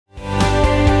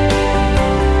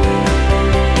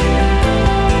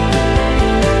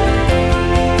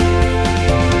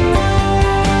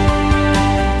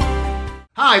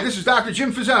is Dr.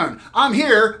 Jim Fazone. I'm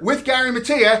here with Gary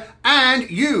Mattia, and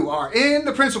you are in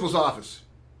the principal's office.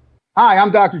 Hi,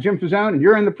 I'm Dr. Jim Fazone, and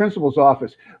you're in the principal's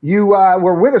office. You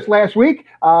were with us last week.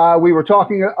 We were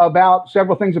talking about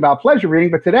several things about pleasure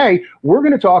reading, but today we're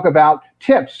going to talk about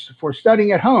tips for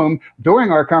studying at home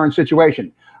during our current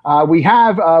situation. We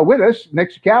have with us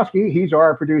Nick Sikowski. He's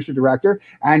our producer director,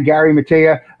 and Gary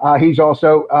Mattia. He's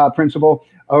also principal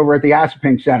over at the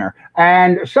Asapink Center.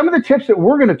 And some of the tips that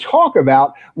we're going to talk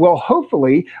about will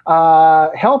hopefully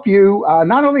help you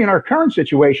not only in our current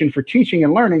situation for teaching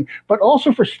and learning, but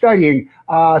also for studying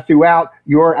throughout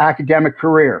your academic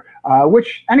career,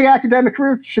 which any academic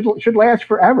career should last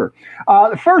forever.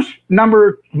 The first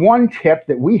number one tip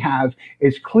that we have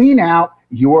is clean out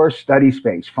your study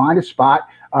space. Find a spot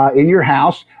in your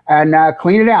house and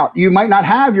clean it out. You might not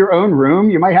have your own room.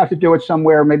 You might have to do it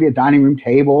somewhere, maybe a dining room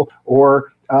table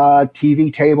or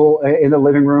TV table in the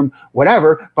living room,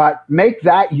 whatever, but make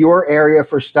that your area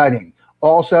for studying.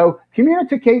 Also,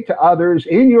 communicate to others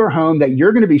in your home that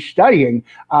you're going to be studying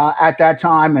at that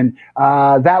time, and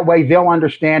that way they'll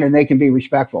understand and they can be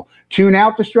respectful. Tune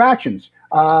out distractions.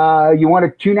 You want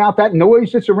to tune out that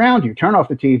noise that's around you. Turn off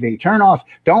the TV.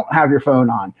 Don't have your phone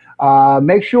on.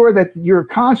 Make sure that you're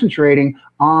concentrating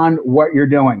on what you're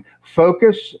doing.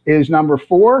 Focus is number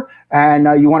 4, and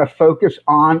you want to focus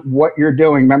on what you're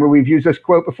doing. Remember, we've used this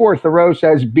quote before. Thoreau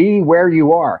says, be where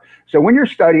you are. So when you're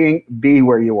studying, be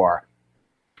where you are.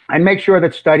 And make sure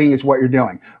that studying is what you're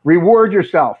doing. Reward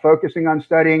yourself. Focusing on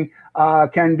studying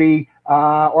can be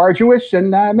arduous,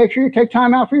 and make sure you take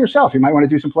time out for yourself. You might want to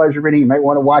do some pleasure reading. You might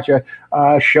want to watch a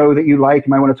show that you like. You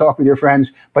might want to talk with your friends,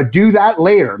 but do that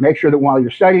later. Make sure that while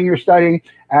you're studying,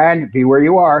 and be where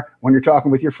you are when you're talking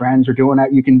with your friends or doing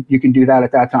that. You can do that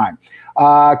at that time.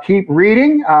 Keep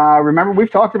reading. Remember,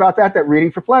 we've talked about that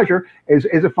reading for pleasure is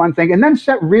a fun thing. And then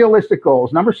set realistic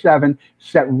goals. Number 7,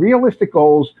 set realistic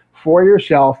goals for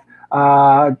yourself.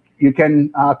 You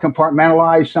can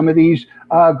compartmentalize some of these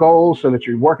goals so that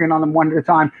you're working on them one at a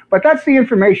time. But that's the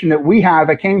information that we have.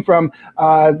 It came from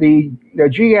the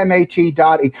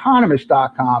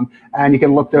gmat.economist.com, and you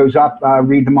can look those up,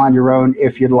 read them on your own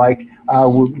if you'd like.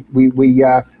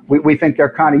 We think they're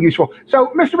kind of useful. So,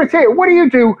 Mr. Mattia, what do you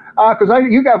do? Because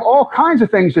you have all kinds of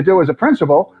things to do as a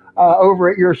principal over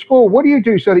at your school. What do you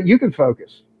do so that you can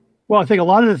focus? Well, I think a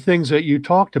lot of the things that you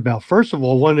talked about, first of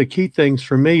all, one of the key things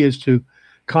for me is to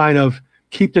kind of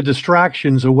keep the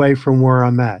distractions away from where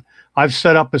I'm at. I've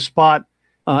set up a spot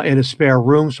in a spare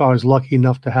room, so I was lucky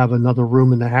enough to have another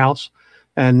room in the house.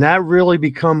 And that really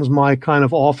becomes my kind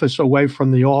of office away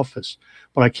from the office.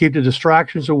 But I keep the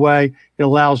distractions away. It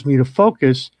allows me to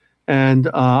focus. And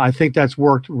I think that's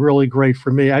worked really great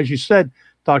for me. As you said,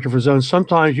 Dr. Fazone,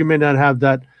 sometimes you may not have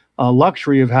that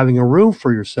luxury of having a room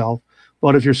for yourself.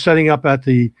 But if you're setting up at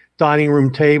the dining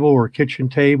room table or kitchen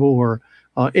table or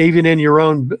even in your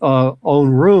own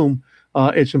room,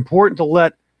 it's important to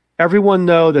let everyone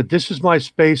know that this is my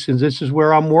space and this is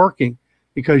where I'm working,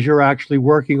 because you're actually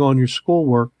working on your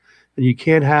schoolwork, and you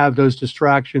can't have those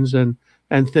distractions and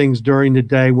things during the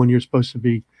day when you're supposed to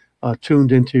be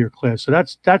tuned into your class. So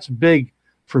that's big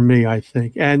for me, I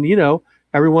think. And,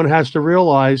 everyone has to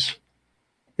realize,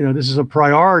 this is a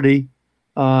priority.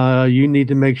 You need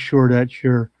to make sure that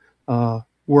you're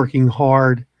working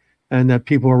hard and that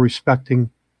people are respecting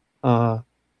what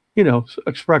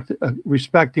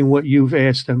you've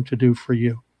asked them to do for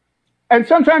you. And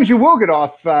sometimes you will get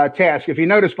off task. If you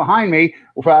notice behind me,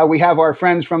 we have our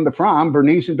friends from the prom,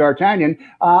 Bernice and D'Artagnan,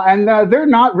 and they're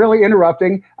not really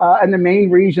interrupting. And the main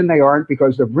reason they aren't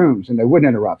because they're rooms and they wouldn't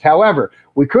interrupt. However,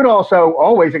 we could also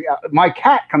always, my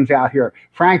cat comes out here,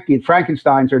 Frankie,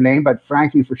 Frankenstein's her name, but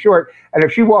Frankie for short. And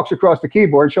if she walks across the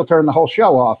keyboard, she'll turn the whole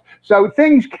show off. So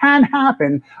things can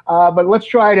happen, but let's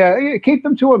try to keep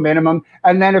them to a minimum.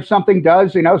 And then if something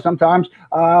does, sometimes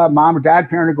mom or dad,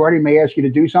 parent or guardian may ask you to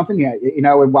do something,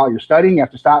 while you're studying, you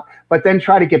have to stop, but then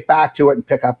try to get back to it and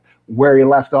pick up where you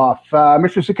left off.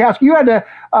 Mr. Sikowski, you had to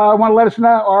want to let us know,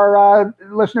 our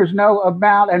listeners know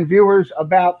about and viewers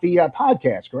about the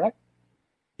podcast, correct?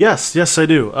 Yes, I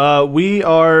do. We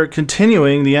are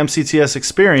continuing the MCTS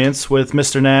experience with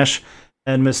Mr. Nash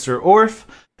and Mr. Orff,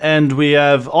 and we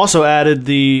have also added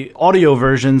the audio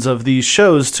versions of these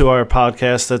shows to our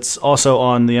podcast that's also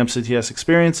on the MCTS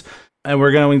experience, and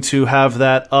we're going to have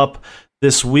that up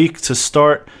this week to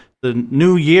start the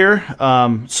new year.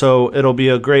 So it'll be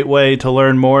a great way to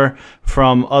learn more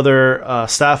from other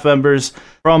staff members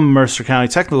from Mercer County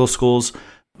Technical Schools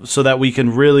so that we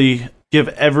can really give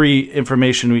every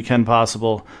information we can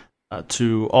possible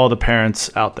to all the parents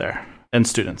out there and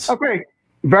students. Oh, great.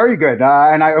 Very good.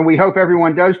 And we hope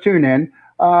everyone does tune in.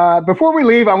 Before we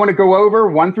leave, I want to go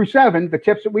over 1 through 7, the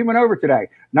tips that we went over today.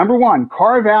 Number 1,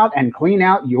 carve out and clean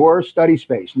out your study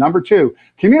space. Number 2,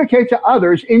 communicate to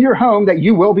others in your home that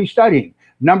you will be studying.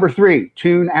 Number 3,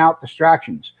 tune out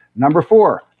distractions. Number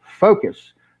 4,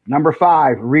 focus. Number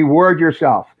 5, reward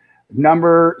yourself.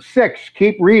 Number 6,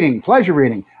 keep reading, pleasure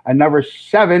reading. And number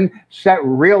 7, set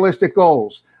realistic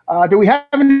goals. Do we have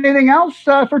anything else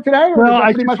for today? Well,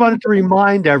 I just wanted to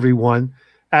remind everyone,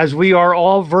 as we are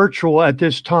all virtual at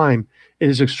this time, it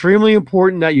is extremely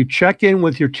important that you check in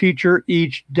with your teacher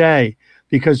each day,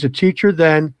 because the teacher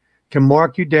then can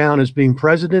mark you down as being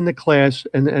present in the class,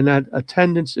 and that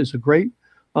attendance is a great,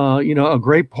 a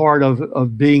great part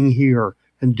of being here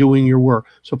and doing your work.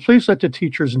 So please let the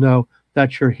teachers know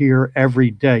that you're here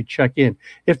every day. Check in.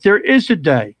 If there is a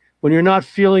day when you're not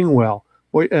feeling well,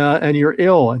 and you're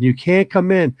ill and you can't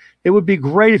come in, it would be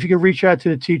great if you could reach out to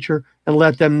the teacher and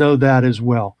let them know that as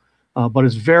well. But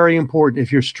it's very important.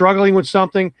 If you're struggling with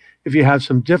something, if you have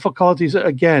some difficulties,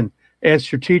 again,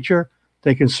 ask your teacher.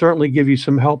 They can certainly give you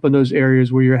some help in those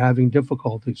areas where you're having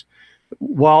difficulties.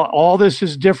 While all this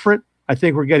is different, I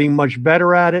think we're getting much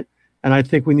better at it. And I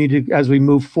think we need to, as we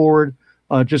move forward,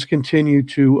 just continue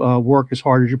to work as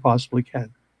hard as you possibly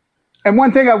can. And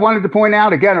one thing I wanted to point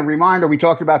out, again, a reminder, we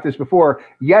talked about this before.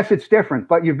 Yes, it's different,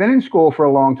 but you've been in school for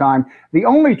a long time. The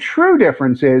only true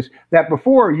difference is that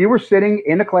before you were sitting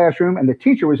in a classroom and the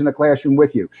teacher was in the classroom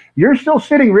with you. You're still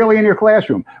sitting really in your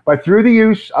classroom, but through the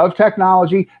use of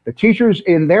technology, the teacher's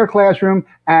in their classroom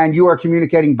and you are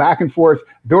communicating back and forth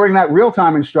during that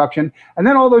real-time instruction. And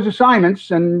then all those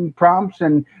assignments and prompts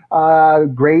and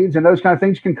grades and those kind of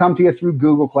things can come to you through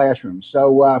Google Classroom.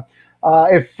 So,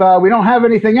 if we don't have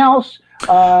anything else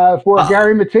for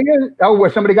Gary Mattia,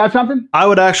 somebody got something? I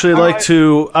would actually like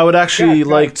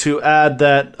to add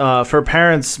that for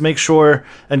parents, make sure,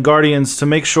 and guardians, to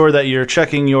make sure that you're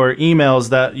checking your emails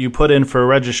that you put in for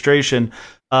registration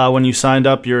when you signed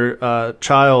up your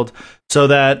child, so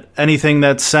that anything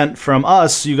that's sent from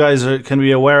us, you guys can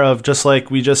be aware of. Just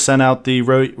like we just sent out the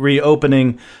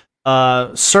reopening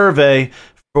survey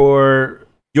for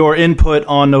your input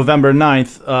on November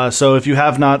 9th. So if you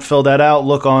have not filled that out,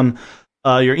 look on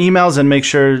your emails and make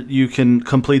sure you can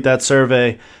complete that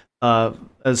survey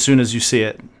as soon as you see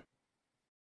it.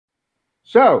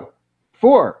 So,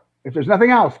 if there's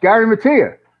nothing else, Gary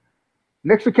Mattia,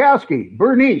 Nick Sikowski,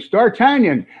 Bernice,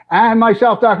 D'Artagnan, and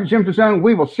myself, Dr. Jim Fazone,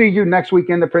 we will see you next week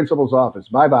in the principal's office.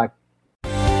 Bye-bye.